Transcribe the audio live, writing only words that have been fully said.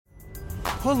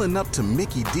Pulling up to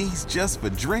Mickey D's just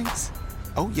for drinks?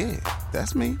 Oh yeah,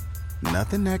 that's me.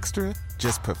 Nothing extra,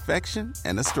 just perfection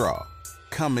and a straw.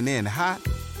 Coming in hot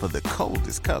for the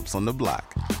coldest cups on the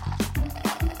block.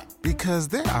 Because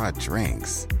there are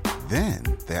drinks. Then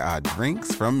there are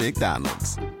drinks from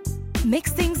McDonald's.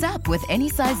 Mix things up with any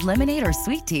size lemonade or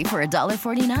sweet tea for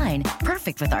 $1.49.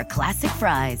 Perfect with our classic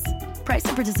fries. Price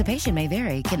and participation may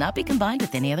vary. Cannot be combined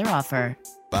with any other offer.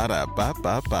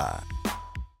 Ba-da-ba-ba-ba.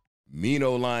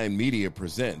 Mino Line Media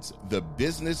presents the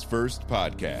Business First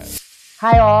Podcast.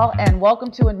 Hi all, and welcome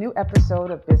to a new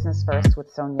episode of Business First with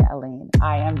Sonia Aline.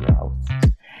 I am your host.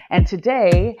 And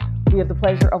today we have the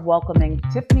pleasure of welcoming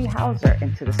Tiffany Houser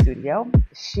into the studio.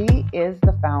 She is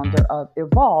the founder of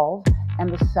Evolve and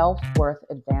the Self-Worth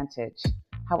Advantage.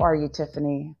 How are you,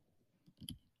 Tiffany?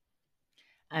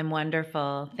 I'm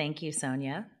wonderful. Thank you,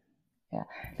 Sonia. Yeah,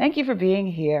 thank you for being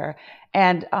here.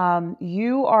 And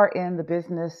you are in the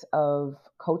business of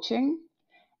coaching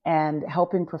and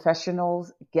helping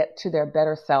professionals get to their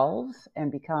better selves and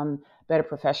become better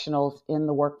professionals in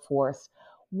the workforce.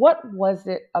 What was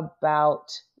it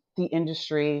about the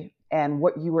industry and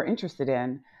what you were interested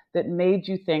in that made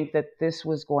you think that this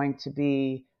was going to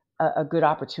be a good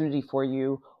opportunity for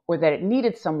you, or that it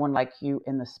needed someone like you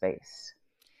in the space?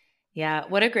 Yeah,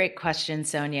 what a great question,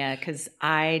 Sonia, because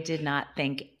I did not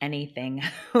think anything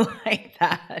like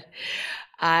that.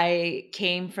 I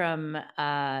came from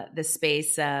the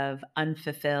space of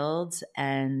unfulfilled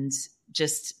and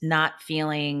just not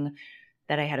feeling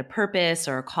that I had a purpose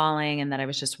or a calling and that I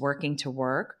was just working to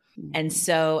work. And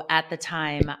so at the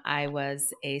time, I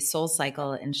was a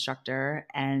SoulCycle instructor,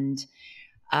 and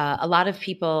a lot of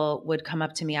people would come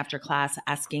up to me after class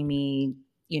asking me,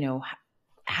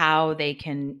 how they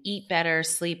can eat better,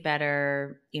 sleep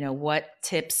better, what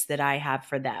tips that I have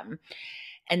for them.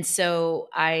 And so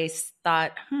I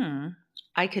thought,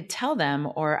 I could tell them,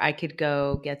 or I could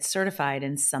go get certified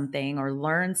in something or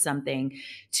learn something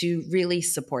to really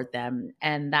support them.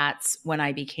 And that's when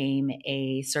I became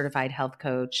a certified health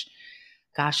coach.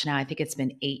 Gosh, now I think it's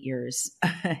been 8 years,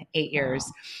 8 years.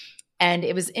 Wow. And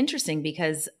it was interesting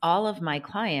because all of my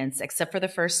clients, except for the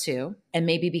first two, and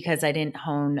maybe because I didn't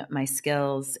hone my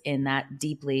skills in that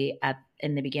deeply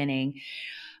in the beginning,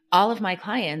 all of my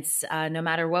clients, no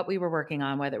matter what we were working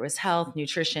on, whether it was health,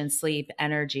 nutrition, sleep,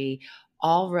 energy,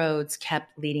 all roads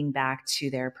kept leading back to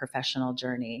their professional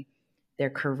journey. Their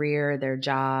career, their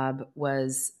job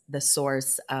was the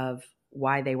source of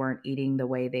why they weren't eating the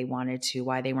way they wanted to,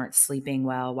 why they weren't sleeping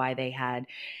well, why they had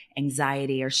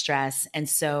anxiety or stress. And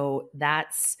so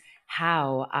that's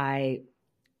how I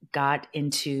got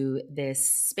into this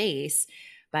space,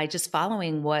 by just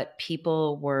following what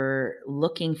people were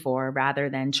looking for rather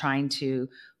than trying to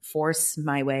force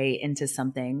my way into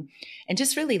something, and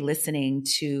just really listening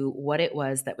to what it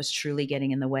was that was truly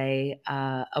getting in the way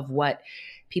of what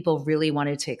people really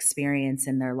wanted to experience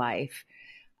in their life.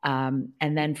 And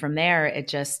then from there, it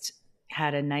just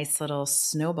had a nice little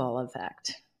snowball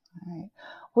effect. All right.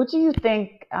 What do you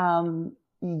think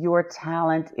your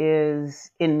talent is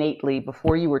innately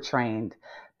before you were trained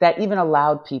that even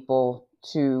allowed people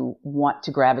to want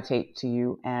to gravitate to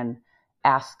you and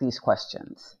ask these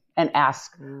questions and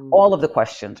ask all of the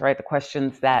questions, right? The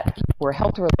questions that were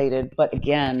health related, but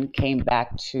again, came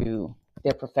back to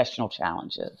their professional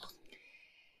challenges.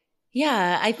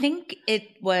 Yeah, I think it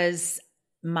was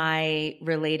my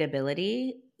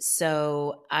relatability.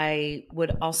 So I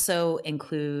would also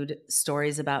include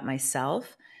stories about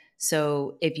myself.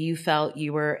 So if you felt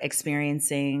you were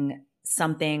experiencing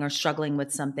something or struggling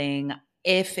with something,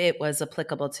 if it was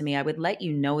applicable to me, I would let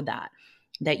you know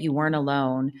that you weren't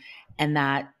alone, and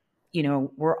that,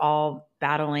 we're all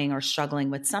battling or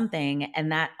struggling with something.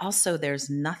 And that also there's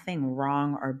nothing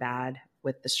wrong or bad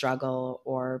with the struggle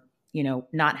or,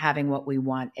 not having what we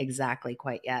want exactly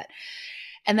quite yet.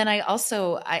 And then I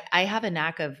have a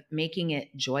knack of making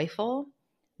it joyful,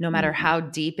 no matter how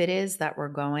deep it is that we're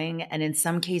going. And in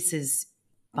some cases,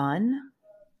 fun.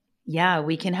 Yeah,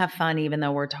 we can have fun even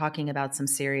though we're talking about some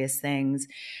serious things.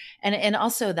 And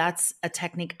also that's a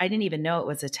technique. I didn't even know it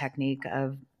was a technique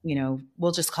of,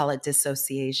 we'll just call it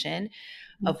dissociation,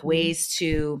 of ways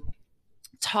to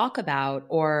talk about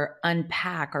or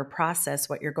unpack or process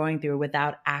what you're going through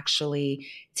without actually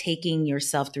taking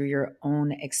yourself through your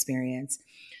own experience.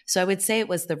 So I would say it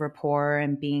was the rapport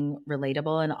and being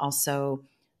relatable, and also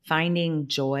finding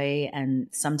joy and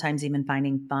sometimes even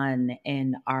finding fun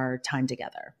in our time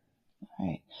together.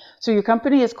 Right. So your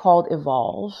company is called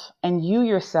Evolve, and you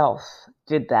yourself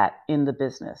did that in the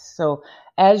business. So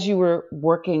as you were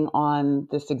working on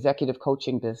this executive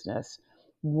coaching business,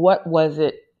 what was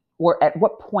it, or at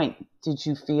what point did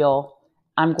you feel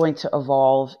I'm going to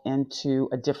evolve into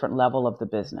a different level of the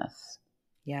business?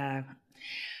 Yeah.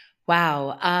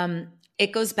 Wow.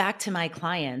 It goes back to my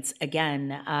clients again.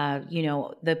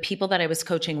 The people that I was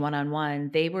coaching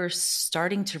one-on-one, they were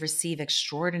starting to receive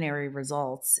extraordinary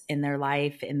results in their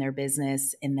life, in their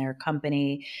business, in their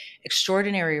company,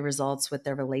 extraordinary results with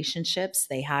their relationships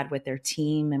they had with their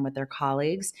team and with their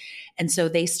colleagues. And so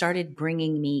they started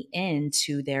bringing me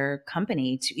into their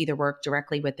company to either work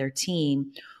directly with their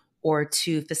team or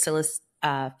to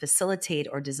facilitate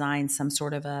or design some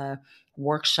sort of a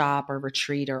workshop or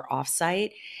retreat or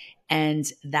offsite. And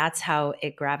that's how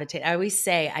it gravitated. I always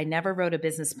say I never wrote a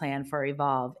business plan for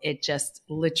Evolve. It just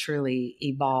literally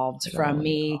evolved from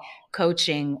me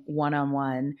coaching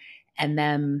one-on-one and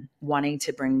them wanting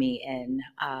to bring me in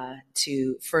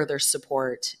to further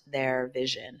support their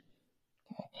vision.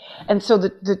 And so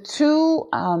the two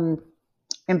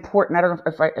important, I don't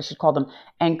know if I should call them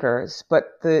anchors,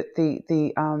 but the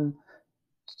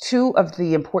two of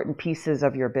the important pieces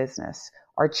of your business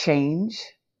are change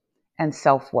and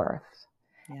self-worth.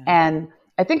 Yeah. And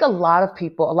I think a lot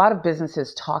of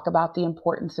businesses talk about the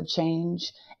importance of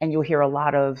change, and you'll hear a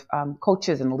lot of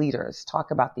coaches and leaders talk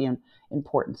about the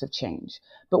importance of change.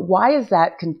 But why does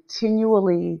that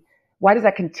continually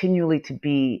to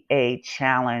be a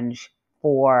challenge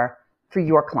for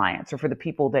your clients or for the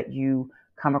people that you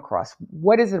come across?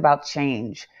 What is it about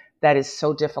change that is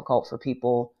so difficult for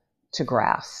people to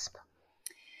grasp?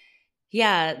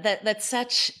 Yeah, that's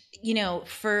such,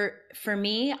 for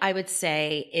me, I would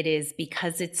say it is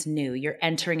because it's new. You're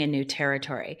entering a new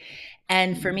territory.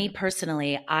 And for me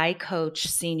personally, I coach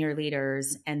senior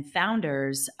leaders and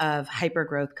founders of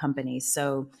hypergrowth companies.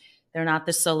 So they're not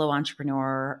the solo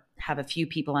entrepreneur, have a few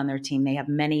people on their team. They have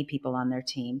many people on their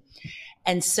team.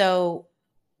 And so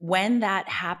when that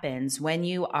happens, when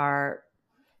you are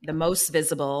the most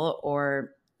visible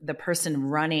or the person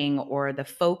running or the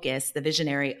focus, the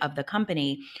visionary of the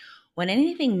company, when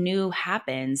anything new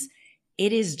happens,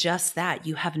 it is just that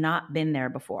you have not been there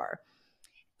before.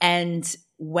 And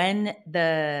when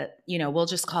we'll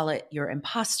just call it your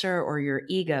imposter or your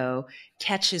ego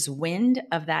catches wind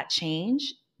of that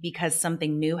change because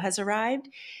something new has arrived,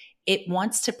 it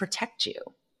wants to protect you.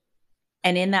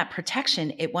 And in that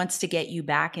protection, it wants to get you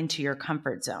back into your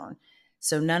comfort zone.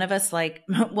 So none of us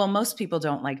most people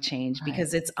don't like change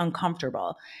because it's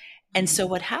uncomfortable. And so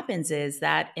what happens is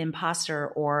that imposter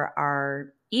or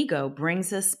our ego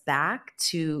brings us back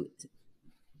to,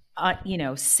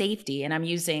 safety. And I'm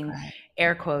using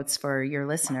air quotes for your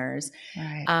listeners.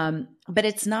 Right. But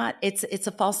it's not, it's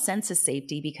a false sense of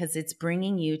safety because it's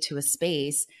bringing you to a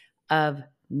space of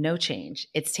no change.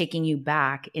 It's taking you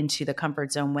back into the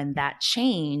comfort zone when that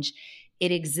change,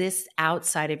 it exists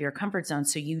outside of your comfort zone.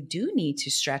 So you do need to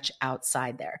stretch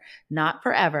outside there, not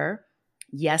forever.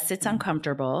 Yes, it's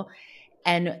uncomfortable.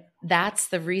 And that's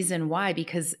the reason why,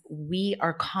 because we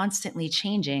are constantly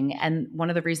changing. And one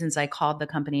of the reasons I called the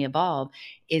company Evolve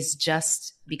is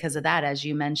just because of that, as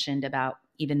you mentioned about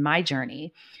even my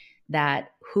journey,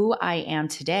 that who I am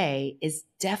today is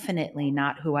definitely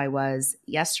not who I was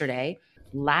yesterday,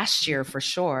 last year for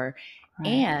sure. Right.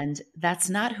 And that's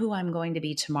not who I'm going to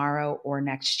be tomorrow or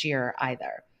next year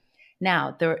either.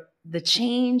 Now, the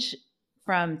change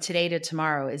from today to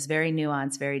tomorrow is very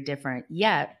nuanced, very different.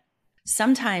 Yet,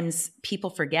 sometimes people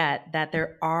forget that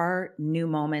there are new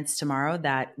moments tomorrow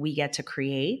that we get to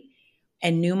create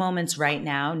and new moments right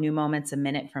now, new moments a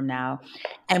minute from now.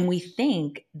 And we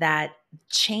think that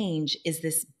change is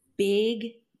this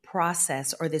big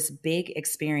process or this big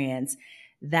experience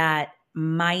that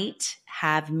might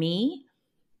have me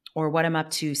or what I'm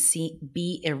up to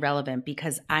be irrelevant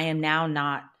because I am now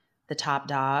not the top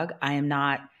dog. I am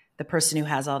not the person who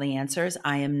has all the answers.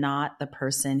 I am not the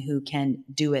person who can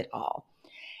do it all.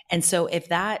 And so if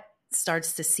that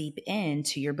starts to seep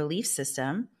into your belief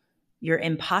system, your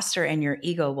imposter and your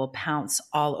ego will pounce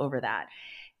all over that.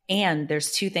 And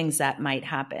there's two things that might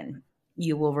happen.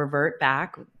 You will revert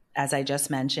back, as I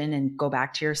just mentioned, and go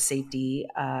back to your safety,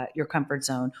 your comfort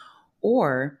zone,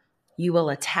 or you will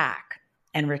attack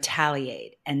and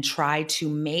retaliate and try to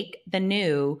make the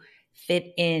new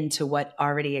fit into what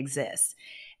already exists.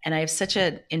 And I have such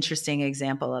an interesting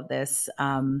example of this,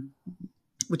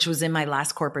 which was in my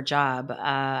last corporate job.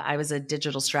 I was a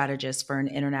digital strategist for an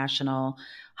international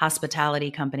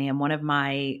hospitality company. And one of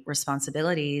my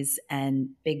responsibilities and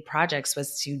big projects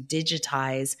was to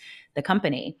digitize the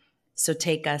company. So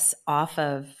take us off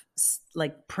of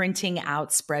like printing out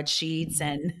spreadsheets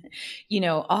and,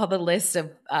 all the lists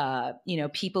of,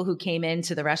 people who came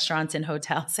into the restaurants and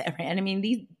hotels. And I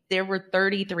mean, there were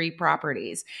 33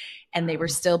 properties and they were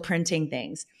still printing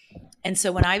things. And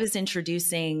so when I was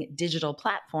introducing digital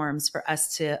platforms for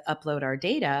us to upload our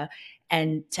data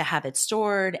and to have it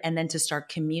stored and then to start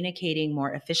communicating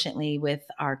more efficiently with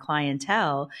our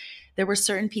clientele, there were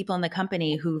certain people in the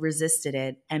company who resisted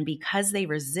it. And because they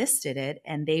resisted it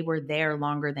and they were there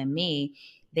longer than me,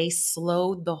 they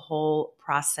slowed the whole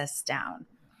process down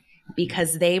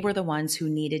because they were the ones who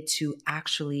needed to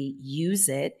actually use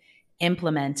it,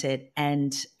 implement it,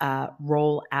 and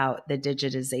roll out the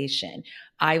digitization.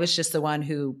 I was just the one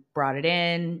who brought it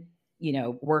in,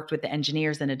 worked with the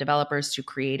engineers and the developers to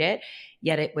create it,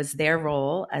 yet it was their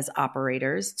role as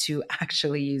operators to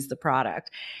actually use the product.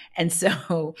 And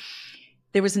so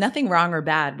there was nothing wrong or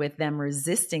bad with them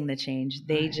resisting the change.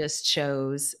 They just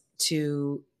chose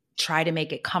to try to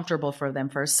make it comfortable for them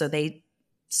first. So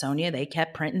Sonia, they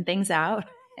kept printing things out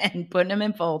and putting them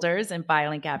in folders and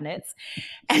filing cabinets.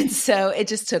 And so it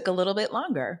just took a little bit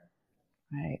longer.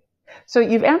 Right. So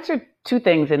you've answered two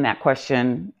things in that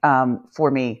question for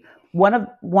me. One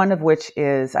of which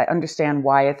is I understand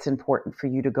why it's important for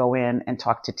you to go in and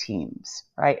talk to teams,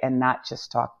 right? And not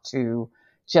just talk to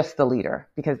just the leader,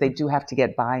 because they do have to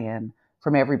get buy-in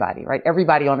from everybody, right?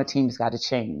 Everybody on the team's got to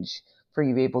change for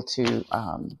you to be able to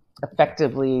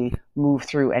effectively move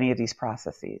through any of these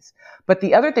processes. But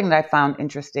the other thing that I found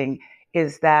interesting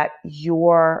is that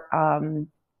your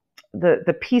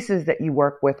the pieces that you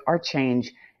work with are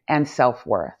change and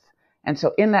self-worth. And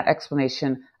so in that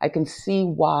explanation, I can see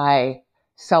why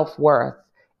self-worth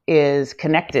is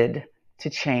connected to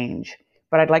change.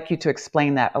 But I'd like you to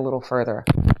explain that a little further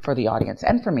for the audience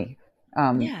and for me,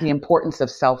 the importance of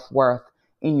self-worth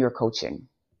in your coaching.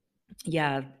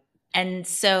 Yeah. And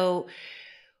so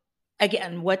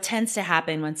again, what tends to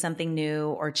happen when something new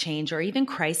or change or even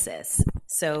crisis?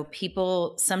 So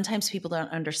sometimes people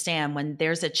don't understand when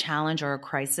there's a challenge or a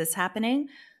crisis happening,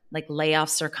 like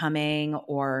layoffs are coming,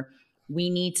 or we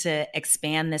need to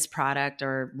expand this product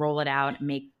or roll it out and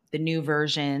make the new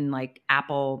version, like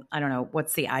Apple, I don't know,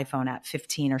 what's the iPhone at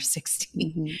 15 or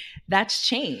 16? Mm-hmm. That's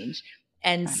change.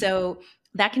 And so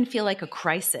that can feel like a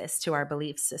crisis to our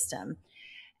belief system.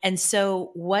 And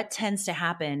so what tends to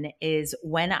happen is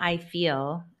when I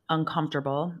feel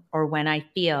uncomfortable or when I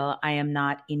feel I am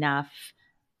not enough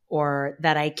or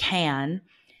that I can,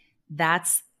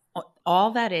 that's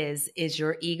all that is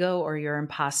your ego or your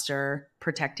imposter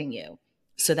protecting you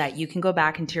so that you can go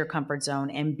back into your comfort zone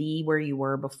and be where you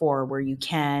were before, where you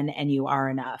can and you are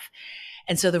enough.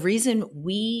 And so the reason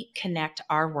we connect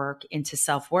our work into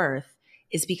self-worth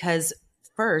is because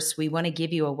first, we want to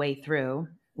give you a way through.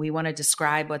 We want to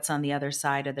describe what's on the other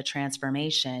side of the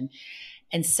transformation.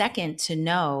 And second, to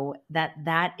know that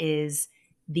that is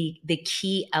the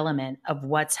key element of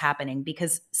what's happening,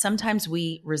 because sometimes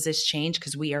we resist change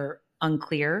because we are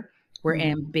unclear, we're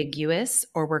ambiguous,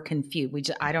 or we're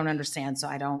confused. I don't understand, so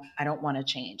I don't want to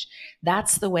change.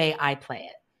 That's the way I play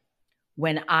it.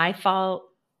 When I fall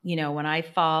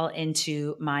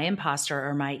into my imposter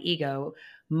or my ego,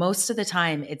 most of the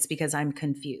time it's because I'm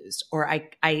confused or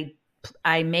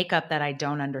I make up that I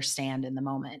don't understand in the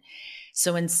moment.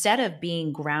 So instead of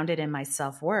being grounded in my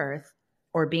self-worth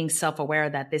or being self-aware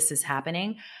that this is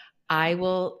happening, I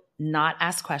will not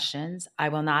ask questions. I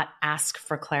will not ask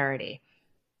for clarity.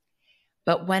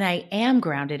 But when I am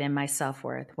grounded in my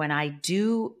self-worth,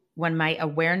 when my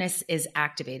awareness is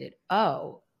activated,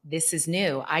 oh, this is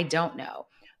new, I don't know,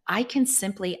 I can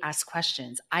simply ask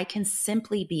questions. I can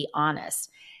simply be honest.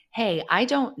 Hey, I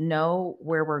don't know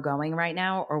where we're going right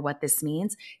now or what this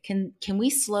means. Can we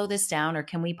slow this down, or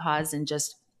can we pause and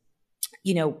just,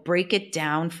 break it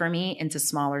down for me into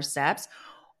smaller steps,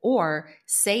 or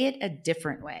say it a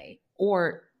different way,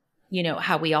 or,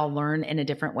 how we all learn in a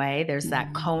different way. There's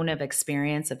that cone of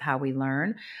experience of how we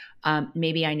learn.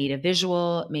 Maybe I need a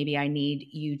visual. Maybe I need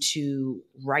you to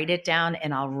write it down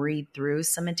and I'll read through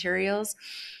some materials.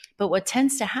 But what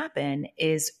tends to happen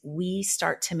is we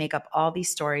start to make up all these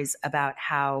stories about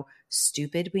how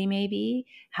stupid we may be,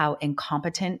 how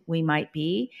incompetent we might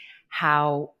be,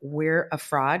 how we're a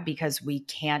fraud because we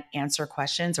can't answer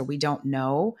questions or we don't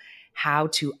know how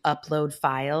to upload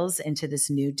files into this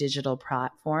new digital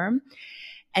platform.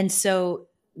 And so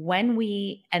when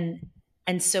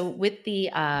so with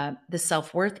the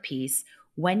self-worth piece,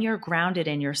 when you're grounded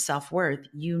in your self-worth,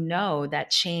 you know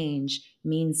that change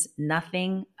means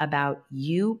nothing about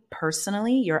you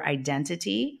personally, your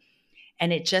identity.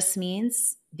 And it just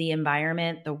means the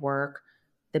environment, the work,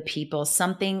 the people,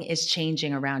 something is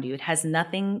changing around you. It has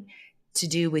nothing to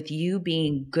do with you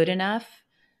being good enough,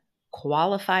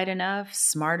 qualified enough,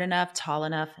 smart enough, tall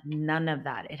enough, none of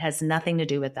that. It has nothing to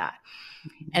do with that.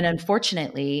 And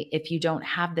unfortunately, if you don't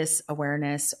have this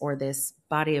awareness or this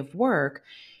body of work,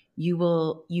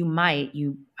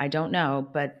 I don't know,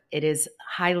 but it is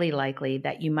highly likely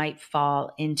that you might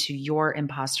fall into your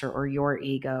imposter or your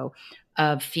ego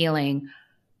of feeling,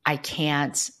 I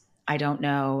can't, I don't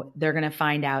know, they're going to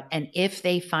find out. And if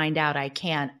they find out I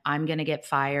can't, I'm going to get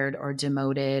fired or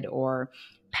demoted or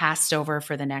passed over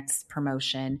for the next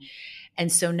promotion.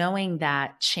 And so knowing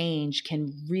that change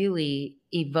can really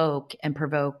evoke and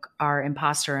provoke our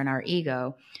imposter and our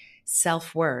ego,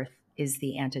 self-worth is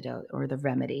the antidote or the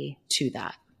remedy to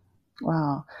that.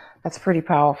 Wow, that's pretty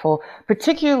powerful,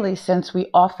 particularly since we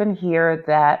often hear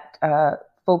that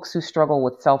folks who struggle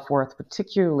with self-worth,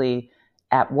 particularly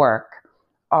at work,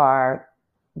 are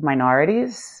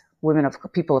minorities,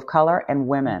 people of color, and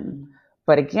women. Mm-hmm.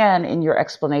 But again, in your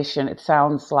explanation, it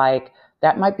sounds like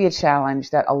that might be a challenge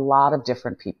that a lot of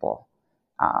different people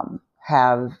are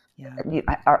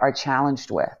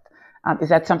challenged with. Is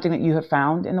that something that you have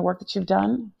found in the work that you've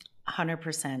done?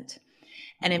 100%.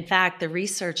 And in fact, the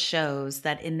research shows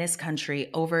that in this country,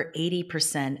 over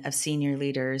 80% of senior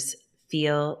leaders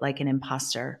feel like an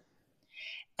imposter.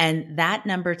 And that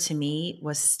number to me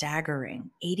was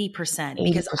staggering, 80%.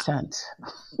 80%.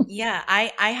 Yeah,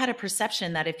 I had a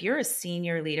perception that if you're a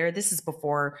senior leader, this is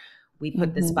before we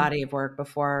put this body of work,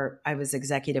 before I was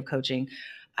executive coaching.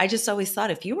 I just always thought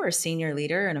if you were a senior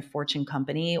leader in a Fortune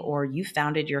company, or you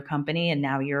founded your company and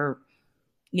now you're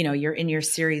in your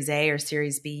Series A or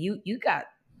Series B, you got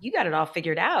it all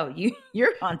figured out.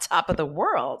 You're on top of the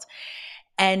world.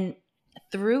 And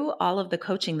through all of the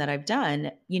coaching that I've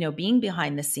done, being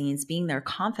behind the scenes, being their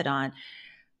confidant,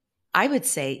 I would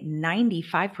say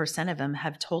 95% of them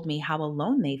have told me how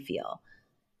alone they feel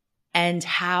and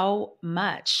how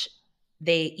much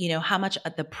how much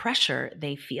of the pressure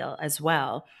they feel as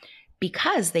well,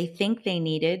 because they think they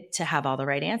needed to have all the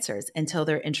right answers until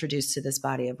they're introduced to this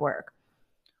body of work,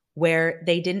 where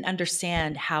they didn't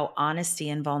understand how honesty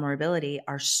and vulnerability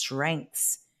are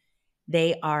strengths.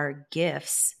 They are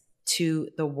gifts to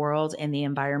the world and the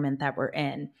environment that we're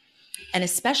in. And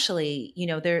especially,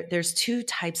 there's two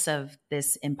types of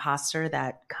this imposter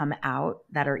that come out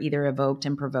that are either evoked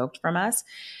and provoked from us.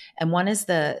 And one is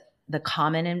the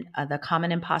common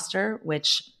imposter,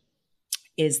 which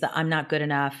is the I'm not good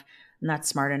enough, I'm not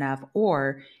smart enough,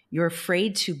 or you're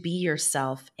afraid to be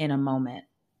yourself in a moment.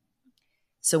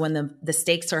 So when the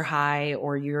stakes are high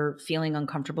or you're feeling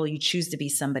uncomfortable, you choose to be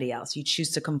somebody else. You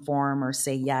choose to conform or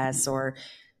say yes or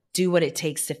do what it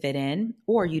takes to fit in,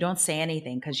 or you don't say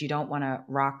anything because you don't want to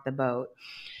rock the boat.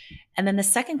 And then the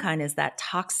second kind is that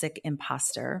toxic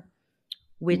imposter,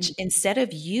 which instead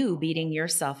of you beating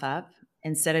yourself up,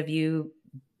 instead of you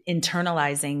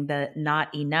internalizing the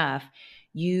not enough,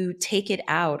 you take it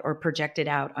out or project it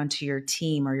out onto your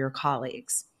team or your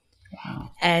colleagues.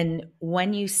 Wow. And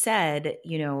when you said,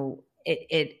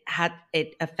 it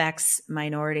affects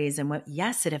minorities and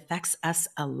yes, it affects us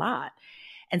a lot.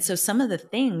 And so some of the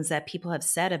things that people have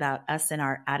said about us and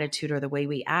our attitude or the way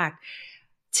we act,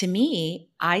 to me,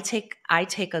 I take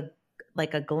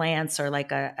a glance or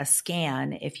like a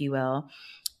scan, if you will,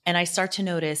 and I start to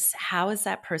notice, how is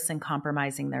that person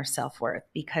compromising their self-worth?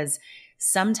 Because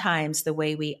sometimes the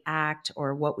way we act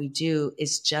or what we do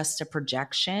is just a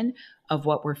projection of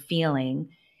what we're feeling.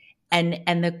 And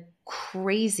the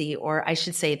crazy, or I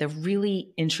should say the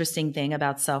really interesting thing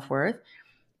about self-worth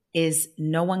is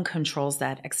no one controls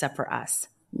that except for us.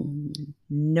 Mm-hmm.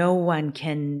 No one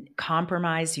can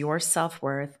compromise your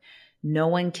self-worth. No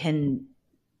one can,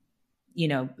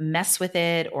 mess with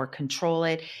it or control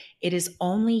it. It is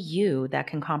only you that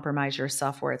can compromise your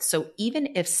self-worth. So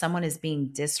even if someone is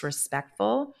being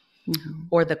disrespectful,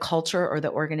 or the culture or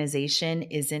the organization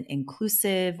isn't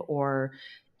inclusive or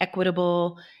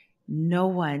equitable,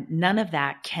 none of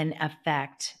that can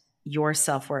affect your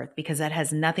self-worth, because that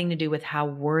has nothing to do with how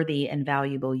worthy and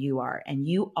valuable you are. And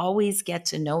you always get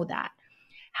to know that,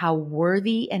 how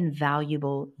worthy and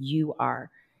valuable you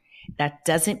are. That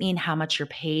doesn't mean how much you're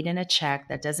paid in a check.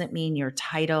 That doesn't mean your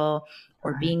title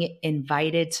or being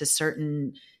invited to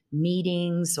certain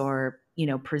meetings or,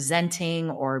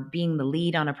 presenting or being the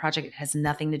lead on a project. It has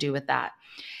nothing to do with that.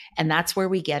 And that's where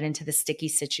we get into the sticky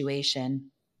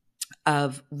situation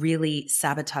of really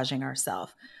sabotaging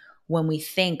ourselves when we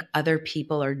think other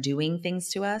people are doing things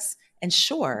to us. And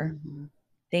sure,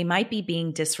 they might be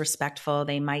being disrespectful.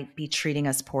 They might be treating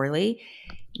us poorly.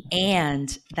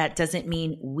 And that doesn't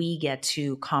mean we get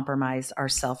to compromise our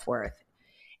self-worth.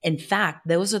 In fact,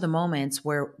 those are the moments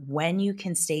where when you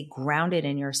can stay grounded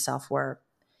in your self-worth,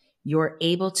 you're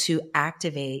able to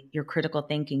activate your critical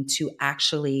thinking to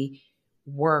actually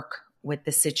work with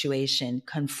the situation,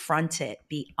 confront it,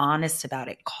 be honest about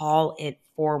it, call it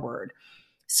forward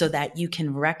so that you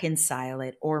can reconcile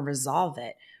it or resolve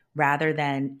it, rather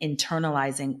than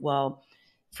internalizing, well,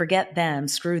 forget them,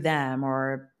 screw them,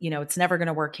 or, it's never going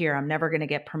to work here. I'm never going to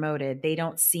get promoted. They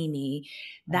don't see me.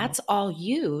 That's all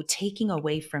you taking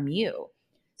away from you.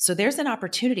 So there's an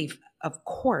opportunity, of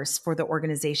course, for the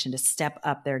organization to step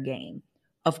up their game,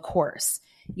 of course.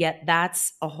 Yet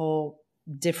that's a whole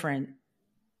different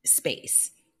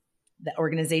space. The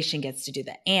organization gets to do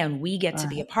that. And we get to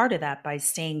be a part of that by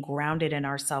staying grounded in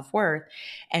our self-worth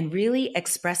and really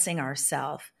expressing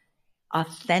ourselves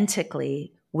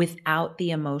authentically without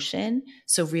the emotion.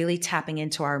 So really tapping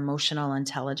into our emotional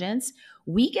intelligence.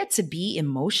 We get to be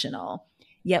emotional,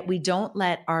 yet we don't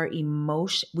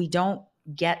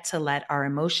get to let our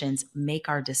emotions make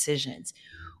our decisions.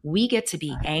 We get to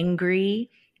be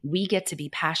angry. We get to be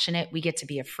passionate. We get to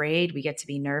be afraid. We get to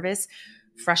be nervous,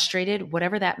 frustrated,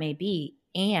 whatever that may be.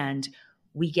 And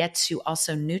we get to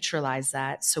also neutralize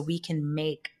that so we can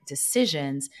make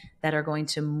decisions that are going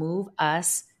to move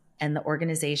us and the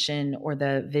organization or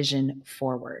the vision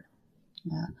forward.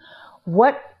 Yeah.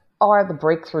 What are the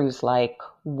breakthroughs like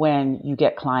when you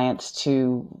get clients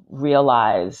to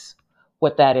realize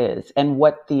what that is and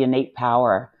what the innate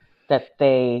power that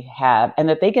they have and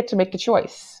that they get to make the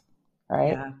choice,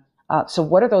 right? Yeah. So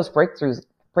what are those breakthrough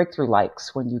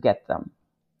likes when you get them?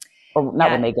 Or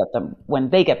not when they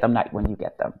get them, not when you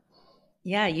get them.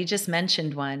 Yeah, you just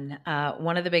mentioned one.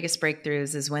 One of the biggest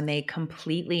breakthroughs is when they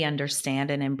completely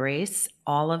understand and embrace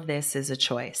all of this is a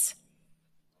choice.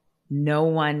 No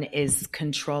one is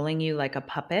controlling you like a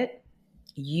puppet.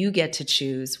 You get to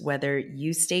choose whether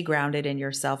you stay grounded in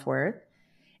your self-worth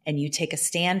and you take a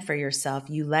stand for yourself.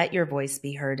 You let your voice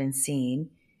be heard and seen.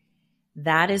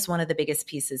 That is one of the biggest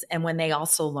pieces. And when they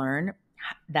also learn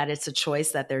that it's a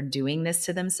choice, that they're doing this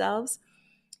to themselves,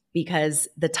 because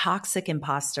the toxic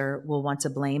imposter will want to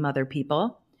blame other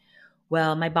people.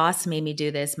 Well, my boss made me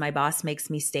do this. My boss makes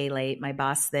me stay late. My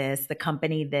boss this, the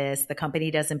company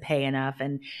doesn't pay enough.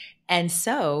 And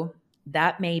so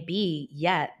that may be,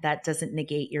 yet that doesn't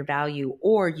negate your value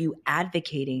or you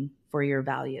advocating for your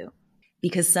value,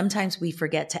 because sometimes we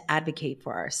forget to advocate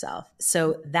for ourselves.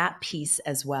 So that piece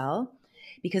as well,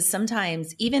 because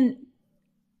sometimes even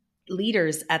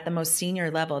leaders at the most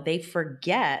senior level, they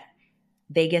forget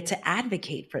they get to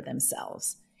advocate for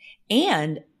themselves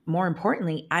and, more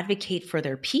importantly, advocate for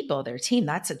their people, their team.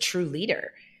 That's a true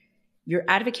leader. You're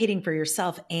advocating for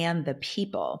yourself and the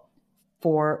people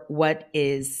for what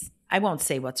is, I won't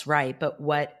say what's right, but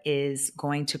what is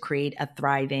going to create a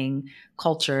thriving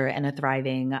culture and a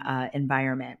thriving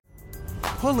environment.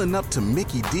 Pulling up to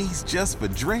Mickey D's just for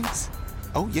drinks?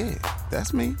 Oh yeah,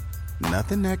 that's me.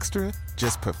 Nothing extra,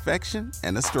 just perfection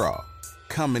and a straw.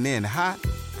 Coming in hot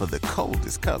for the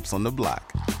coldest cups on the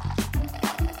block.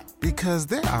 Because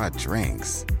there are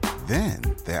drinks. Then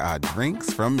there are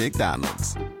drinks from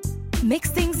McDonald's.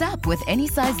 Mix things up with any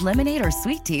size lemonade or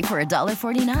sweet tea for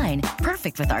 $1.49.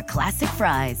 Perfect with our classic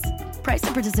fries. Price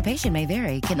and participation may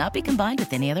vary. Cannot be combined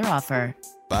with any other offer.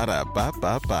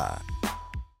 Ba-da-ba-ba-ba.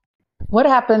 What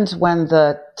happens when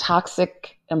the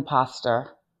toxic imposter,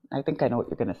 I think I know what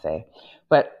you're going to say,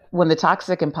 but when the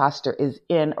toxic imposter is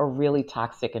in a really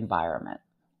toxic environment,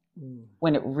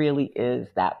 when it really is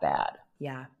that bad?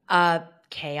 Yeah.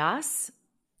 Chaos,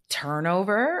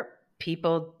 turnover,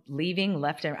 people leaving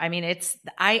left and I mean,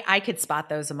 I could spot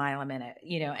those a mile a minute,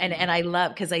 and I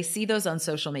love, because I see those on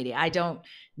social media. I don't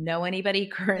know anybody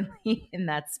currently in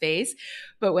that space,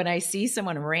 but when I see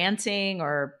someone ranting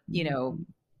or,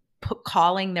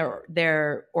 calling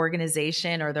their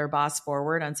organization or their boss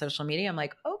forward on social media, I'm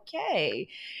like, okay.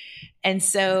 And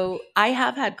so I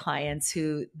have had clients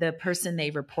who the person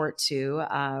they report to,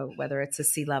 whether it's a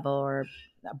C-level or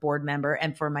a board member,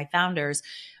 and for my founders,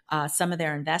 some of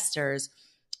their investors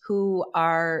who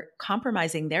are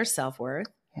compromising their self-worth.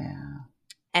 Yeah.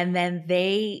 And then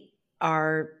they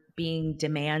are being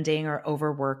demanding or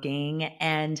overworking.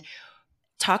 And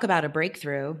talk about a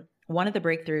breakthrough. One of the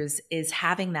breakthroughs is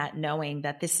having that knowing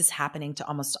that this is happening to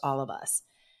almost all of us.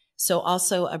 So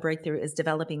also a breakthrough is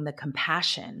developing the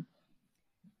compassion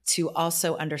to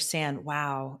also understand,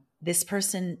 wow, this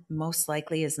person most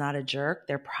likely is not a jerk.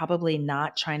 They're probably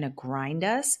not trying to grind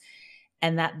us,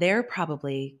 and that they're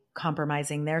probably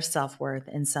compromising their self-worth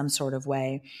in some sort of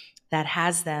way that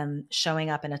has them showing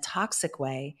up in a toxic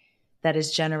way that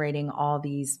is generating all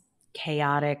these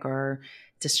chaotic or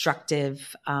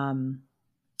destructive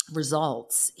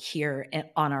results here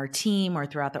on our team or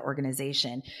throughout the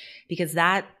organization. Because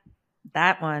that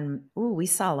one, we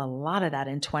saw a lot of that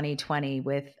in 2020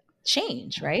 with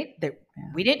change, right?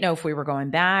 We didn't know if we were going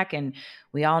back, and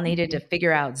we all needed to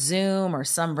figure out Zoom or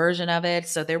some version of it.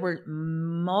 So there were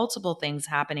multiple things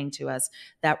happening to us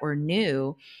that were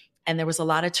new. And there was a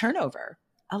lot of turnover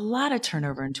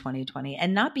in 2020.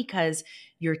 And not because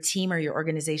your team or your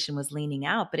organization was leaning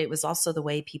out, but it was also the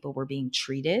way people were being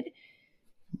treated.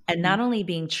 And not only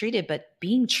being treated, but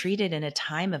being treated in a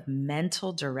time of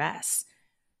mental duress.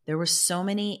 There were so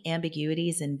many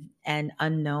ambiguities and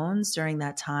unknowns during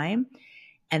that time.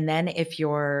 And then if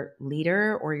your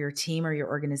leader or your team or your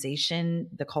organization,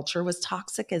 the culture was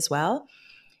toxic as well,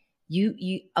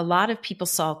 a lot of people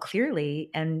saw clearly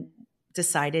and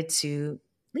decided to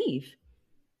leave.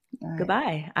 Right.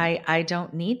 Goodbye. I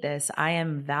don't need this. I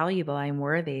am valuable. I'm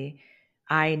worthy.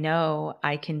 I know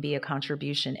I can be a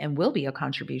contribution and will be a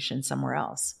contribution somewhere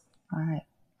else. All right.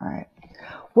 All right.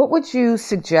 What would you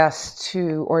suggest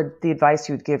to, or the advice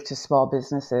you would give to small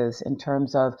businesses in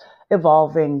terms of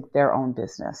evolving their own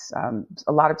business?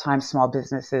 A lot of times small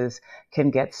businesses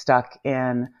can get stuck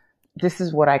in, this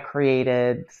is what I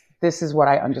created, this is what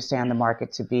I understand the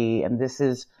market to be, and this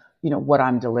is, what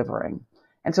I'm delivering.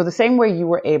 And so the same way you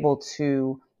were able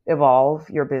to evolve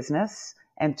your business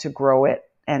and to grow it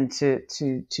and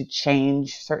to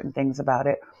change certain things about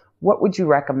it, what would you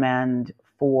recommend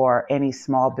for any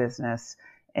small business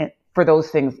and for those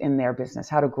things in their business,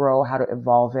 how to grow, how to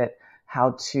evolve it,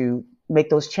 how to make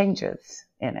those changes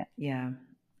in it? Yeah,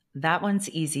 that one's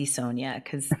easy, Sonia,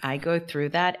 because I go through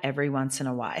that every once in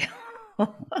a while.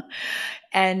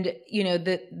 And,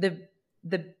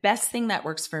 the best thing that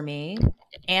works for me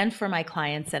and for my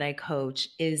clients that I coach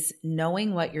is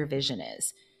knowing what your vision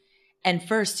is. And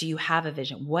first, do you have a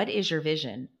vision? What is your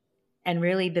vision? And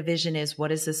really the vision is,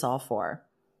 what is this all for?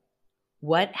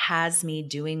 What has me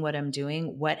doing what I'm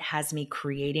doing? What has me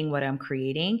creating what I'm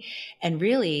creating? And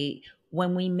really,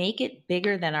 when we make it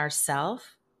bigger than ourselves,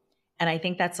 and I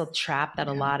think that's a trap that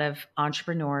a lot of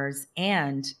entrepreneurs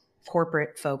and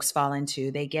corporate folks fall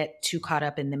into. They get too caught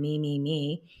up in the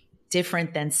me,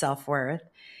 different than self-worth.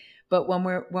 But when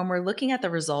we're looking at the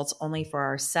results only for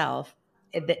ourselves,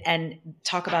 and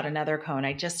talk about another cone.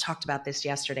 I just talked about this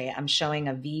yesterday. I'm showing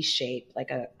a V shape, like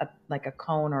a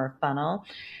cone or a funnel.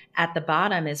 At the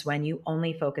bottom is when you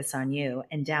only focus on you,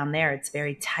 and down there it's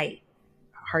very tight.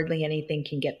 Hardly anything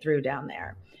can get through down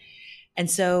there. And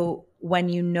so when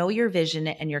you know your vision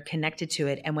and you're connected to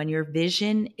it, and when your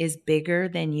vision is bigger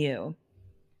than you.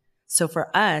 So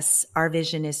for us, our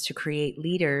vision is to create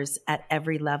leaders at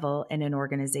every level in an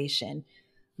organization,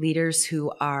 leaders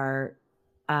who are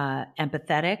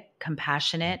empathetic,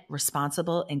 compassionate,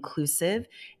 responsible, inclusive,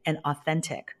 and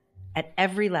authentic at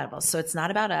every level. So it's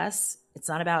not about us. It's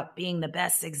not about being the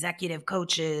best executive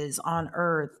coaches on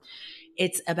earth.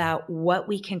 It's about what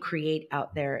we can create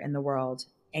out there in the world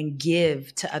and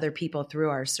give to other people through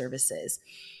our services.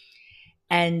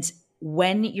 And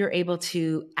when you're able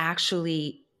to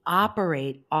actually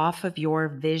operate off of your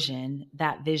vision,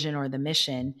 that vision or the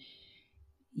mission,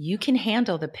 you can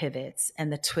handle the pivots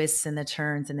and the twists and the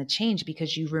turns and the change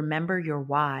because you remember your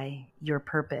why, your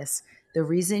purpose, the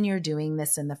reason you're doing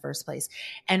this in the first place.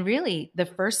 And really, the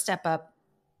first step up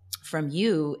from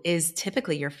you is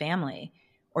typically your family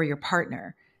or your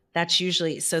partner. That's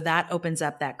usually, so that opens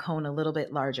up that cone a little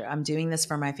bit larger. I'm doing this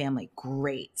for my family.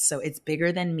 Great. So it's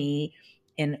bigger than me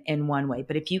in one way.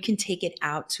 But if you can take it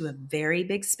out to a very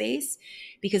big space,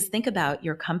 because think about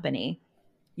your company,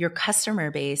 your customer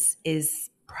base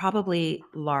is probably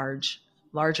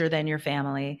larger than your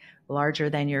family, larger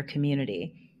than your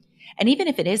community. And even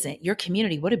if it isn't your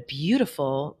community, what a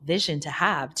beautiful vision to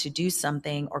have to do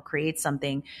something or create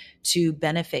something to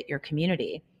benefit your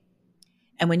community.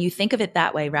 And when you think of it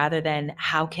that way, rather than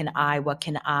how can I, what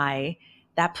can I,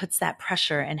 that puts that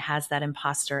pressure and has that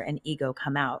imposter and ego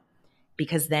come out.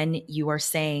 Because then you are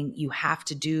saying you have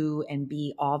to do and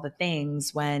be all the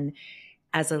things when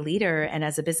as a leader and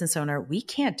as a business owner, we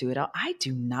can't do it all. I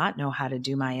do not know how to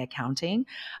do my accounting.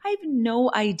 I have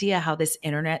no idea how this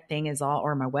internet thing is all,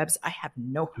 or my website. I have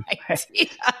no idea.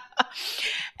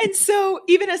 And so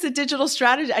even as a digital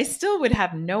strategist, I still would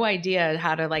have no idea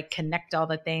how to like connect all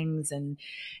the things. And,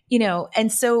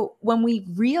 and so when we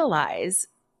realize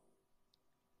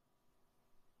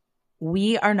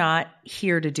we are not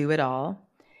here to do it all,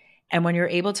 and when you're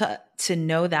able to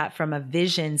know that from a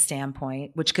vision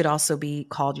standpoint, which could also be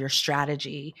called your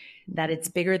strategy, that it's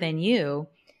bigger than you,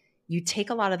 you take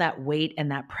a lot of that weight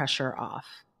and that pressure off.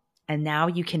 And now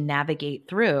you can navigate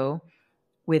through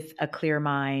with a clear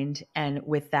mind and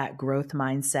with that growth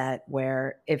mindset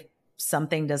where if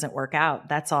something doesn't work out,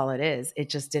 that's all it is. It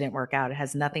just didn't work out. It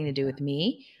has nothing to do with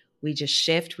me. We just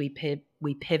shift, we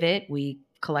pivot, we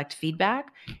collect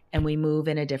feedback, and we move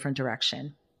in a different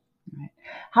direction. Right.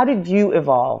 How did you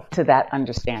evolve to that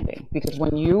understanding? Because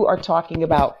when you are talking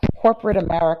about corporate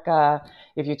America,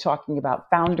 if you're talking about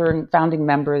founding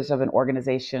members of an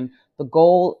organization, the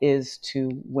goal is to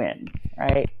win,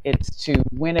 right? It's to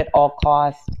win at all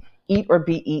costs, eat or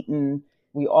be eaten.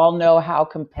 We all know how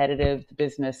competitive the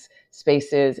business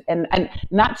space is, and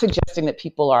not suggesting that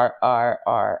people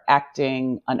are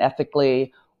acting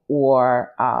unethically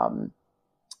or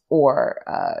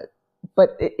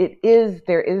but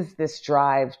there is this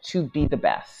drive to be the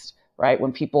best, right?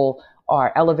 When people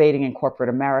are elevating in corporate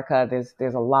America,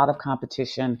 there's a lot of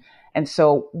competition. And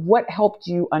so what helped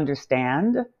you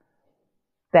understand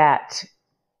that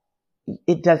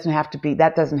doesn't have to be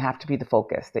the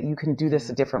focus, that you can do this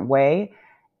a different way,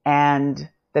 and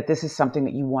that this is something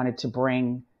that you wanted to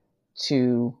bring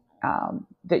to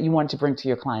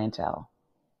your clientele?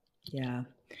 Yeah.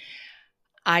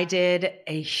 I did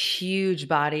a huge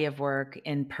body of work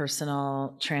in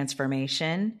personal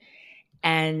transformation,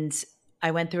 and I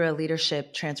went through a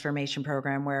leadership transformation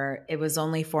program where it was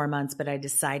only 4 months, but I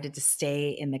decided to stay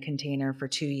in the container for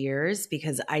 2 years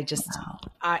because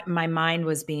my mind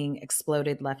was being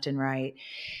exploded left and right.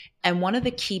 And one of the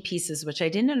key pieces, which I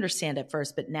didn't understand at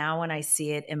first, but now when I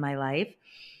see it in my life,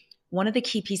 one of the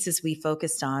key pieces we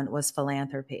focused on was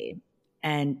philanthropy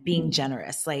and being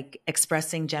generous, like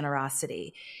expressing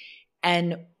generosity.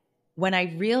 And when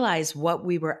I realized what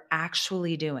we were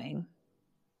actually doing,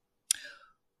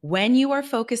 when you are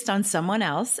focused on someone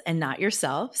else and not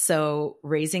yourself, so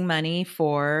raising money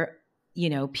for,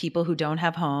 people who don't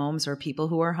have homes or people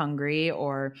who are hungry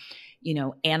or,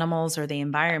 animals or the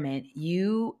environment,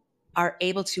 you are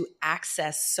able to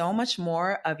access so much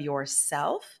more of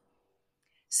yourself,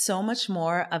 so much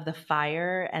more of the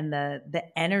fire and the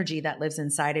energy that lives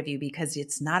inside of you, because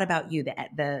it's not about you.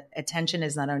 The attention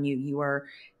is not on you. You are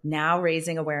now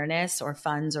raising awareness or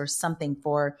funds or something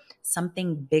for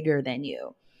something bigger than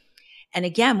you. And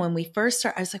again, when we first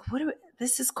started, I was like,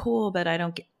 this is cool, but I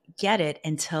don't get it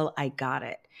until I got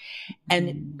it.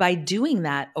 And by doing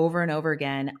that over and over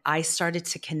again, I started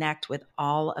to connect with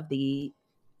all of the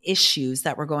issues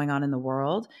that were going on in the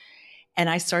world. And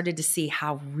I started to see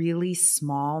how really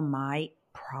small my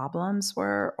problems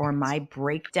were, or my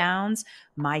breakdowns,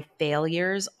 my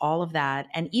failures, all of that.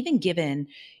 And even given,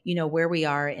 where we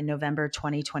are in November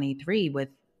 2023 with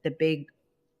the big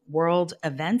world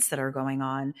events that are going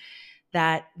on,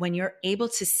 that when you're able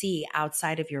to see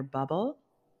outside of your bubble,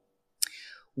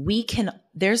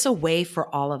 there's a way for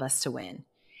all of us to win.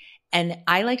 And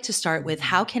I like to start with,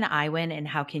 how can I win and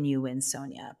how can you win,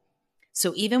 Sonia?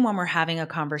 So even when we're having a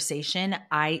conversation,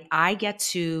 I get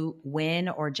to win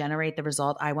or generate the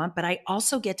result I want, but I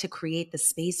also get to create the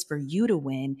space for you to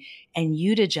win and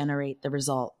you to generate the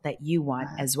result that you want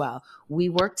as well. We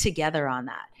work together on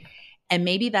that. And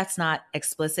maybe that's not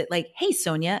explicit, like, hey,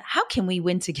 Sonia, how can we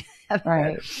win together?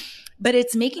 Right. But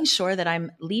it's making sure that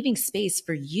I'm leaving space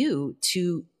for you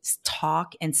to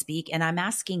talk and speak. And I'm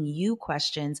asking you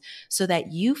questions so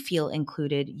that you feel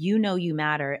included, you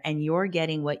matter, and you're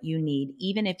getting what you need,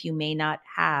 even if you may not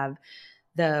have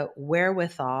the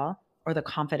wherewithal or the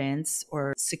confidence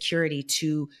or security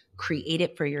to create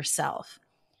it for yourself,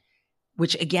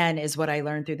 which again is what I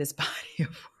learned through this body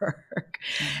of work.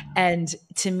 And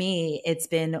to me, it's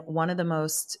been one of the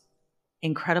most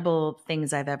incredible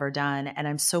things I've ever done. And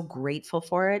I'm so grateful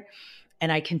for it.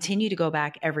 And I continue to go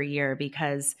back every year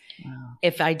because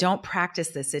if I don't practice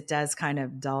this, it does kind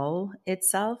of dull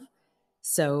itself.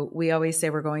 So we always say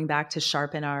we're going back to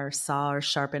sharpen our saw or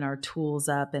sharpen our tools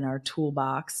up in our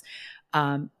toolbox,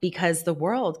 because the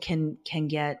world can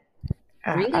get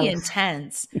really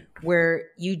intense where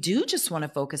you do just want to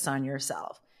focus on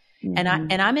yourself. And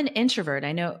I'm an introvert.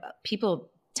 I know people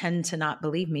tend to not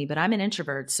believe me, but I'm an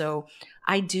introvert. So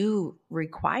I do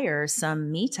require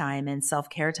some me time and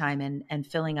self-care time and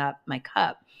filling up my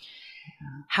cup.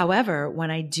 However, when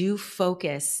I do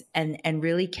focus and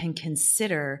really can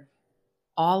consider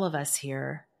all of us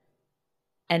here,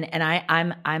 and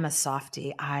I'm a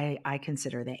softie. I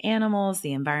consider the animals,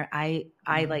 the environment.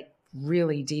 I like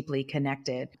really deeply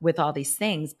connected with all these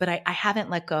things, but I haven't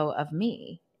let go of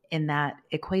me in that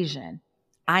equation.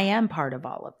 I am part of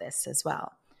all of this as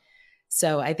well.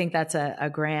 So I think that's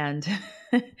a grand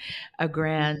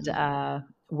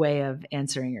way of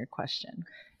answering your question.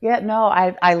 Yeah, no,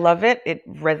 I love it. It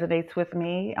resonates with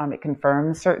me. It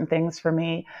confirms certain things for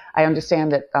me. I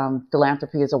understand that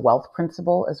philanthropy is a wealth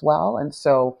principle as well. And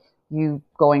so you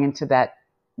going into that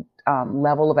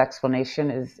level of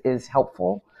explanation is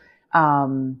helpful.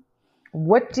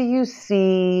 What do you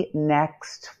see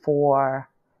next for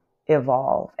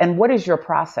Evolve? And what is your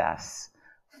process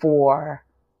for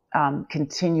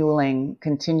continuing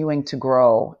to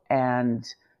grow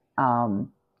and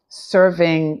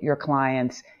serving your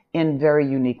clients in very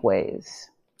unique ways.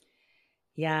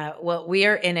 Yeah, well, we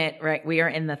are in it, right? We are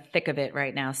in the thick of it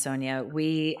right now, Sonia.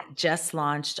 We just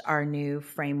launched our new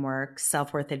framework,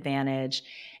 Self-Worth Advantage,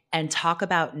 and talk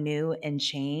about new and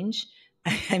change.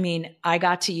 I mean, I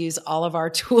got to use all of our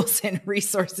tools and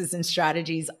resources and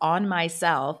strategies on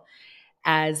myself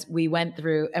as we went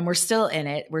through, and we're still in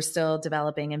it. We're still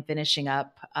developing and finishing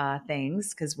up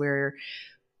things because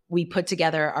we put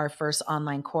together our first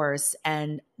online course,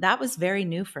 and that was very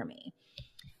new for me.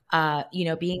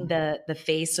 Being the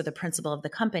face or the principal of the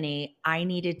company, I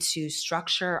needed to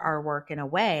structure our work in a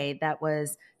way that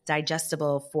was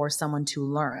digestible for someone to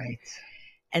learn. Right.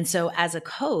 And so as a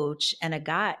coach and a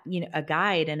guide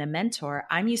and a mentor,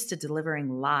 I'm used to delivering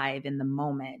live in the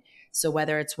moment. So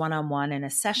whether it's one-on-one in a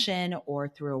session or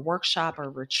through a workshop or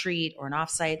retreat or an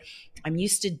offsite, I'm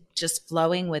used to just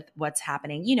flowing with what's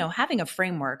happening, having a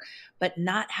framework, but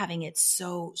not having it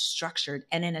so structured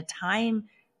and in a time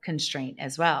constraint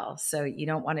as well. So you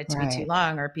don't want it to be too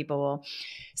long or people will.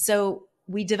 So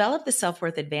we developed the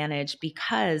Self-Worth Advantage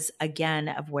because, again,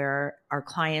 of where our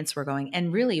clients were going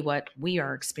and really what we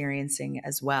are experiencing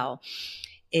as well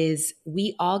is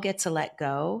we all get to let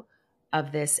go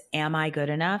of this, am I good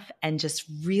enough? And just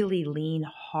really lean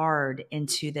hard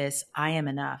into this, I am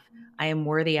enough. I am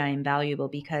worthy. I am valuable.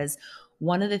 Because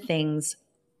one of the things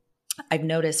I've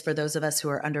noticed for those of us who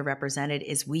are underrepresented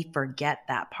is we forget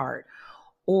that part,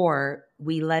 or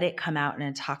we let it come out in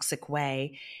a toxic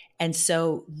way. And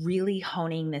so really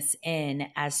honing this in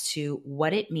as to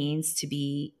what it means to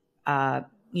be,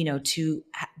 to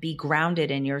be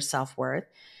grounded in your self-worth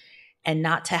and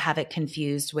not to have it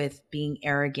confused with being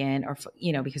arrogant or,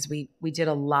 because we did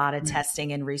a lot of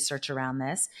testing and research around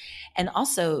this. And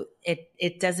also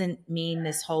it doesn't mean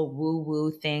this whole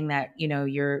woo-woo thing that,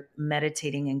 you're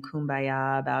meditating in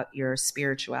kumbaya about your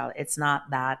spirituality. It's not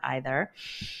that either.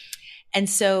 And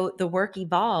so the work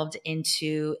evolved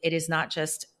into, it is not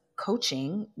just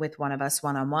coaching with one of us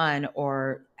one-on-one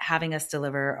or having us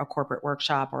deliver a corporate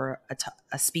workshop or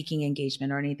a speaking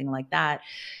engagement or anything like that.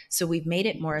 So we've made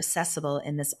it more accessible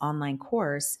in this online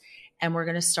course. And we're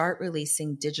going to start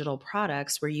releasing digital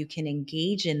products where you can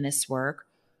engage in this work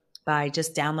by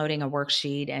just downloading a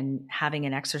worksheet and having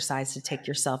an exercise to take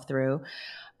yourself through.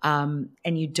 And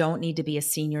you don't need to be a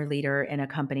senior leader in a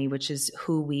company, which is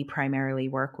who we primarily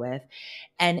work with.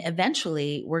 And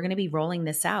eventually we're going to be rolling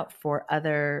this out for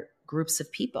other groups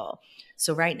of people.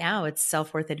 So right now it's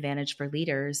Self-Worth Advantage for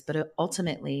leaders, but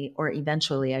ultimately, or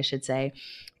eventually I should say,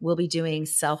 we'll be doing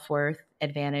Self-Worth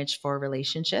Advantage for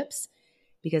relationships.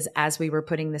 Because as we were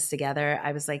putting this together,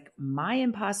 I was like,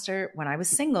 when I was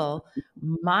single,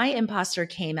 my imposter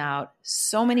came out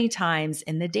so many times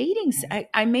in the dating.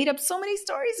 I made up so many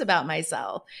stories about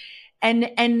myself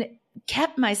and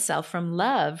kept myself from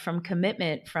love, from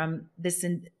commitment, from this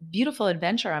beautiful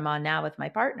adventure I'm on now with my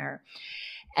partner.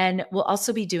 And we'll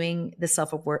also be doing the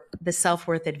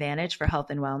self-worth advantage for health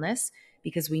and wellness,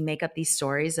 because we make up these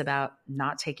stories about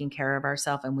not taking care of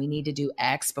ourselves and we need to do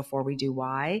X before we do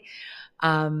Y.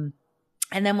 And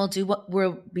then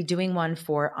we'll be doing one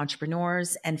for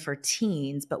entrepreneurs and for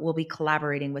teens, but we'll be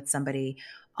collaborating with somebody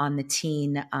on the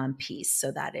teen piece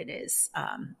so that it is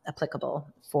applicable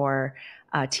for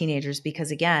teenagers.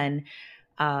 Because again,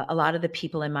 a lot of the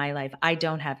people in my life, I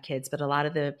don't have kids, but a lot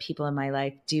of the people in my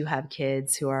life do have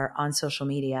kids who are on social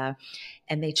media,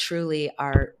 and they truly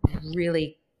are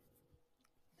really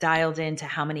dialed into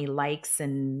how many likes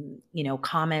and,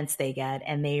 comments they get.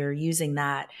 And they are using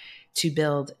that to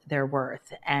build their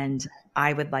worth. And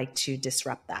I would like to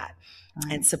disrupt that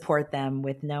and support them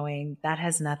with knowing that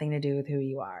has nothing to do with who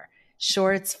you are.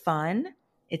 Sure, it's fun,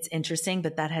 it's interesting,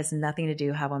 but that has nothing to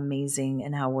do how amazing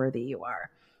and how worthy you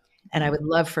are. And I would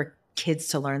love for kids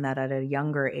to learn that at a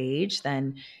younger age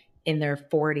than in their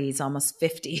 40s, almost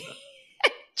 50,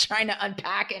 trying to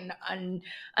unpack and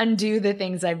undo the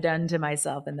things I've done to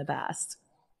myself in the past.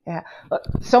 Yeah,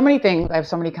 so many things. I have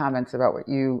so many comments about what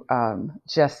you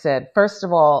just said. First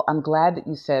of all, I'm glad that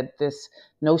you said this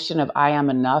notion of I am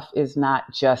enough is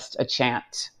not just a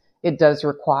chant. It does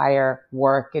require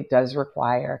work. It does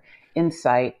require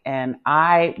insight. And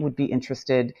I would be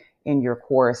interested in your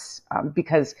course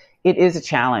because it is a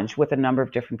challenge with a number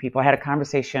of different people. I had a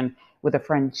conversation with a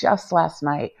friend just last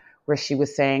night where she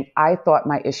was saying, I thought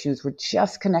my issues were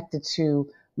just connected to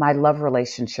my love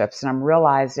relationships. And I'm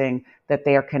realizing that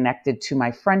they are connected to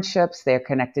my friendships. They're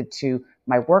connected to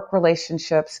my work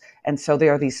relationships. And so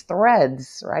there are these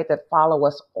threads, right, that follow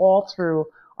us all through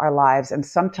our lives. And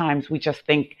sometimes we just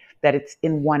think that it's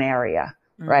in one area,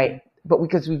 right? But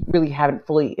because we really haven't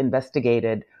fully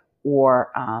investigated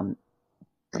or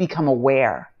become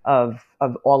aware of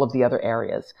all of the other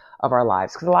areas of our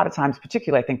lives. Because a lot of times,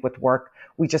 particularly I think with work,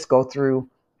 we just go through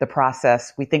the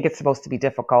process. We think it's supposed to be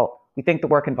difficult. We think the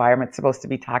work environment's supposed to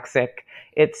be toxic.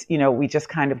 It's, we just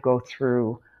kind of go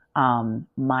through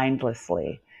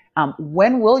mindlessly.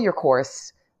 When will your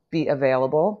course be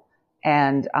available?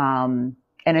 And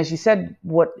as you said,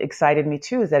 what excited me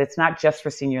too is that it's not just for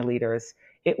senior leaders.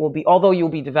 It will be, although you'll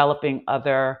be developing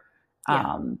other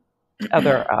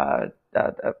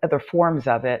other forms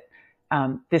of it.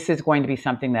 This is going to be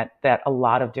something that a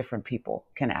lot of different people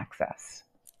can access.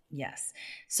 Yes.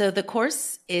 So the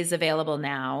course is available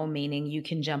now, meaning you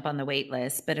can jump on the wait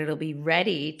list, but it'll be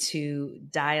ready to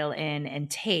dial in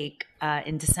and take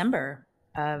in December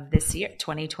of this year,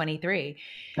 2023.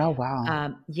 Oh,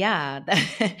 wow. Yeah.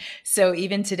 So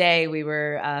even today we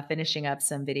were finishing up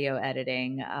some video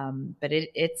editing, but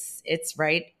it's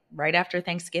right after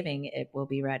Thanksgiving, it will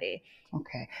be ready.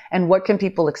 Okay. And what can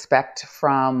people expect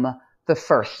from the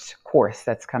first course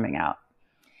that's coming out?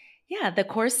 Yeah, the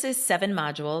course is 7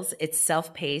 modules. It's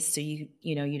self-paced, so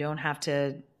you don't have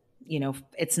to,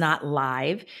 it's not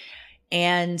live.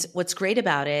 And what's great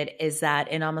about it is that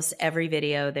in almost every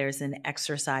video, there's an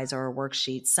exercise or a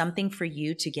worksheet, something for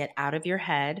you to get out of your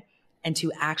head and to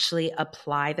actually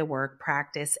apply the work,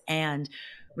 practice. And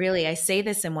really, I say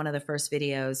this in one of the first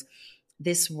videos,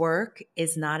 this work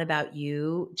is not about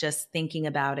you just thinking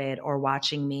about it or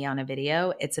watching me on a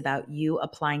video. It's about you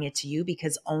applying it to you,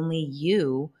 because only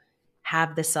you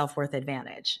have the self-worth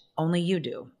advantage. Only you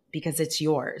do, because it's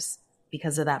yours,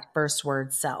 because of that first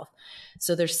word, self.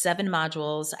 So there's 7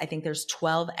 modules. I think there's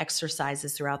 12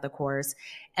 exercises throughout the course,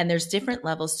 and there's different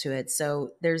levels to it.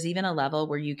 So there's even a level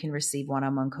where you can receive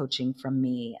one-on-one coaching from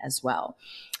me as well.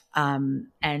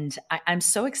 And I'm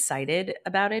so excited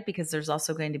about it, because there's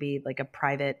also going to be like a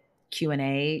private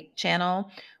Q&A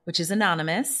channel, which is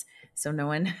anonymous. So no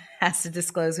one has to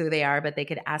disclose who they are, but they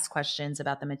could ask questions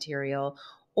about the material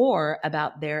or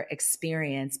about their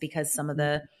experience, because some of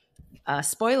the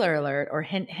spoiler alert or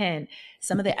hint, hint,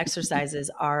 some of the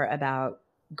exercises are about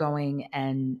going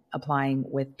and applying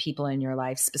with people in your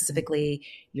life, specifically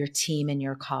your team and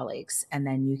your colleagues. And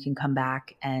then you can come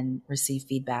back and receive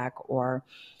feedback or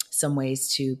some ways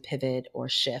to pivot or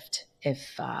shift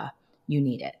if you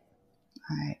need it.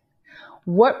 All right.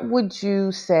 What would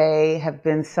you say have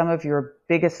been some of your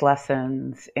biggest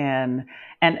lessons in,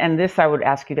 and this I would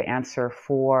ask you to answer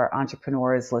for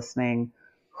entrepreneurs listening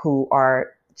who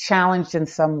are challenged in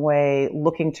some way,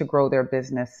 looking to grow their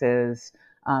businesses,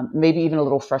 maybe even a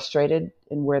little frustrated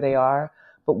in where they are.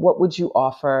 But what would you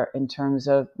offer in terms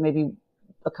of maybe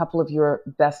a couple of your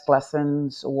best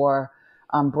lessons or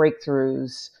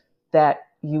breakthroughs that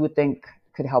you would think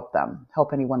could help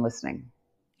anyone listening?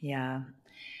 Yeah.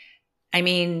 I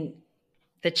mean,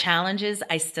 the challenges,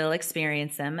 I still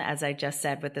experience them, as I just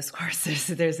said with this course.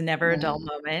 There's never a dull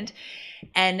moment.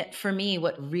 And for me,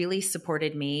 what really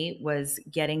supported me was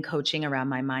getting coaching around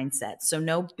my mindset. So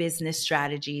no business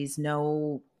strategies,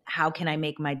 no how can I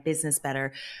make my business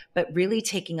better, but really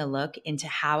taking a look into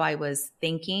how I was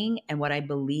thinking and what I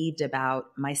believed about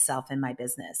myself and my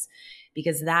business,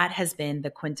 because that has been the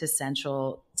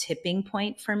quintessential tipping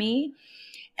point for me.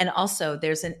 And also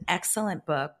there's an excellent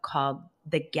book called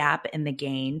The Gap and the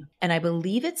Gain, and I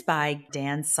believe it's by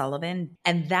Dan Sullivan.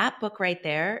 And that book right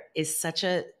there is such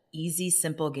a easy,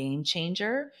 simple game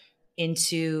changer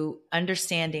into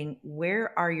understanding,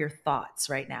 where are your thoughts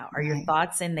right now? Are your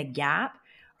thoughts in the gap?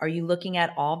 Are you looking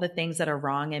at all the things that are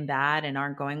wrong and bad and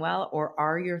aren't going well? Or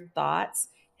are your thoughts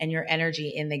and your energy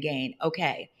in the gain?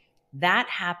 Okay, that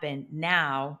happened.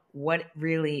 Now, what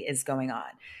really is going on?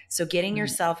 So getting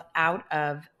yourself out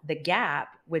of the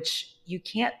gap, which you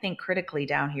can't think critically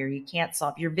down here. You can't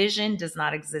solve. Your vision does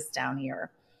not exist down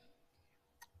here.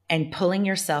 And pulling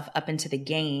yourself up into the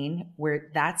gain, where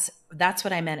that's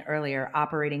what I meant earlier,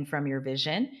 operating from your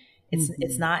vision.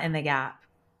 It's not in the gap.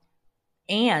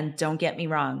 And don't get me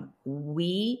wrong,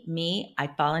 I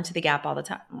fall into the gap all the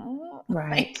time.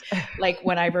 Right. Like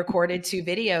when I recorded 2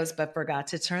 videos, but forgot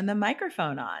to turn the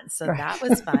microphone on. So that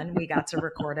was fun. We got to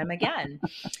record them again.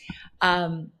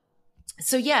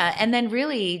 So yeah. And then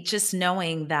really just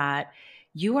knowing that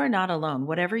you are not alone.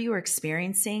 Whatever you are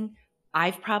experiencing,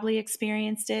 I've probably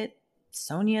experienced it.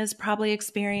 Sonia's probably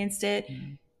experienced it.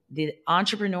 The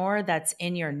entrepreneur that's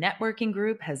in your networking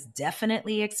group has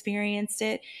definitely experienced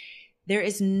it. There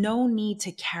is no need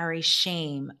to carry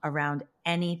shame around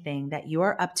anything that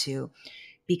you're up to,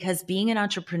 because being an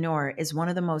entrepreneur is one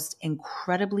of the most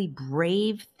incredibly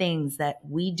brave things that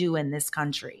we do in this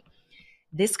country.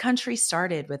 This country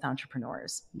started with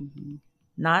entrepreneurs,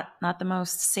 not the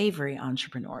most savory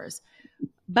entrepreneurs.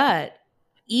 But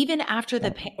even after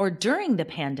or during the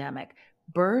pandemic,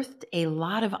 birthed a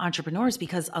lot of entrepreneurs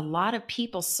because a lot of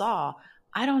people saw,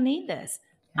 I don't need this.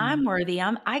 I'm worthy.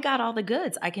 I got all the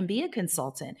goods. I can be a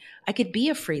consultant. I could be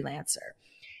a freelancer.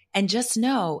 And just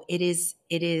know it is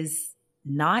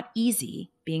not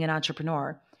easy being an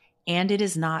entrepreneur, and it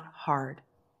is not hard.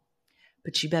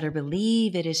 But you better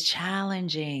believe it is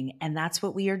challenging. And that's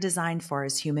what we are designed for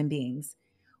as human beings.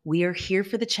 We are here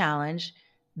for the challenge.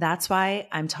 That's why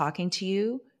I'm talking to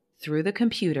you through the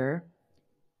computer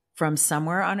from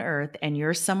somewhere on earth, and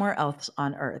you're somewhere else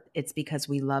on earth. It's because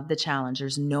we love the challenge.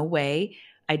 There's no way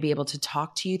I'd be able to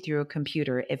talk to you through a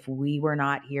computer if we were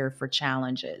not here for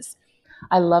challenges.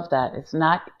 I love that. It's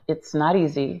not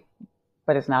easy,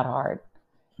 but it's not hard.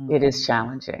 Mm-hmm. It is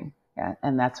challenging.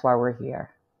 And that's why we're here.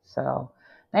 So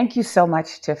thank you so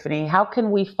much, Tiffany. How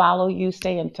can we follow you,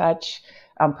 stay in touch,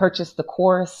 purchase the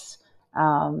course,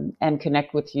 and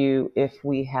connect with you if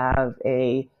we have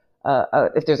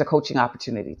if there's a coaching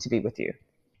opportunity to be with you?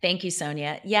 Thank you,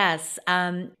 Sonia. Yes,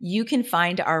 you can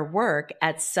find our work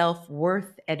at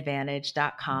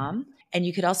selfworthadvantage.com. And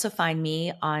you could also find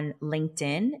me on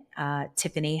LinkedIn,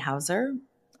 Tiffany Houser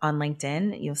on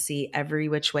LinkedIn. You'll see every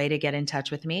which way to get in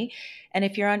touch with me. And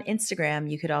if you're on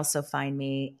Instagram, you could also find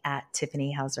me at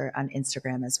Tiffany Houser on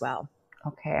Instagram as well.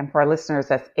 Okay. And for our listeners,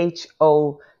 that's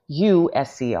HOUSER.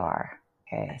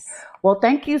 Okay. Yes. Well,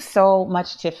 thank you so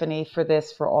much, Tiffany,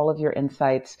 for all of your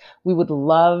insights. We would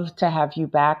love to have you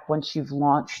back once you've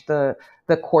launched the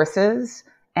courses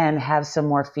and have some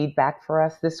more feedback for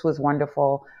us. This was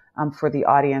wonderful for the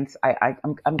audience.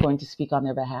 I'm going to speak on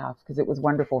their behalf because it was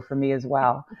wonderful for me as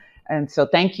well. And so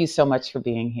thank you so much for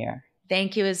being here.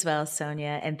 Thank you as well,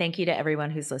 Sonia. And thank you to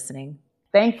everyone who's listening.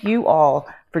 Thank you all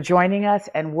for joining us.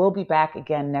 And we'll be back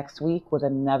again next week with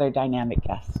another dynamic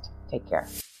guest. Take care.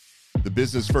 The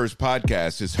Business First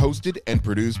podcast is hosted and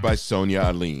produced by Sonia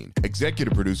Aline.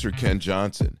 Executive producer Ken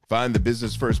Johnson. Find the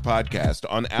Business First podcast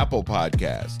on Apple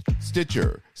Podcast,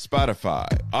 Stitcher, Spotify,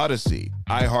 Odyssey,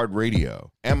 iHeartRadio,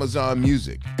 Amazon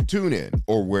Music, TuneIn,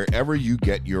 or wherever you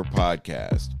get your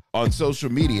podcast. On social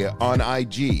media on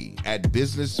IG at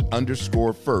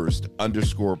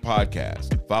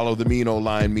business_first_podcast. Follow the Mean Old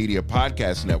Line Media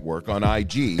Podcast Network on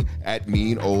IG at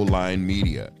Mean Old Line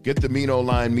Media. Get the Mean Old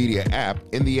Line Media app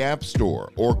in the App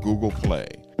Store or Google Play.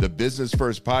 The Business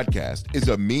First Podcast is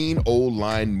a Mean Old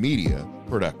Line Media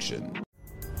production.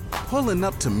 Pulling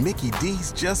up to Mickey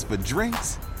D's just for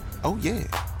drinks? Oh yeah,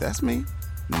 that's me.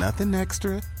 Nothing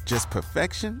extra, just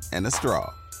perfection and a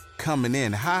straw. Coming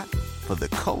in hot for the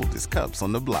coldest cups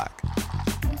on the block.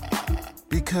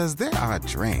 Because there are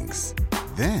drinks.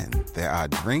 Then there are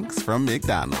drinks from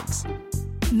McDonald's.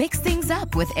 Mix things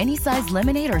up with any size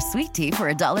lemonade or sweet tea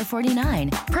for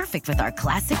 $1.49. Perfect with our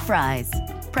classic fries.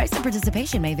 Price and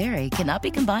participation may vary. Cannot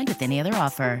be combined with any other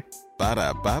offer.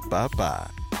 Ba-da-ba-ba-ba.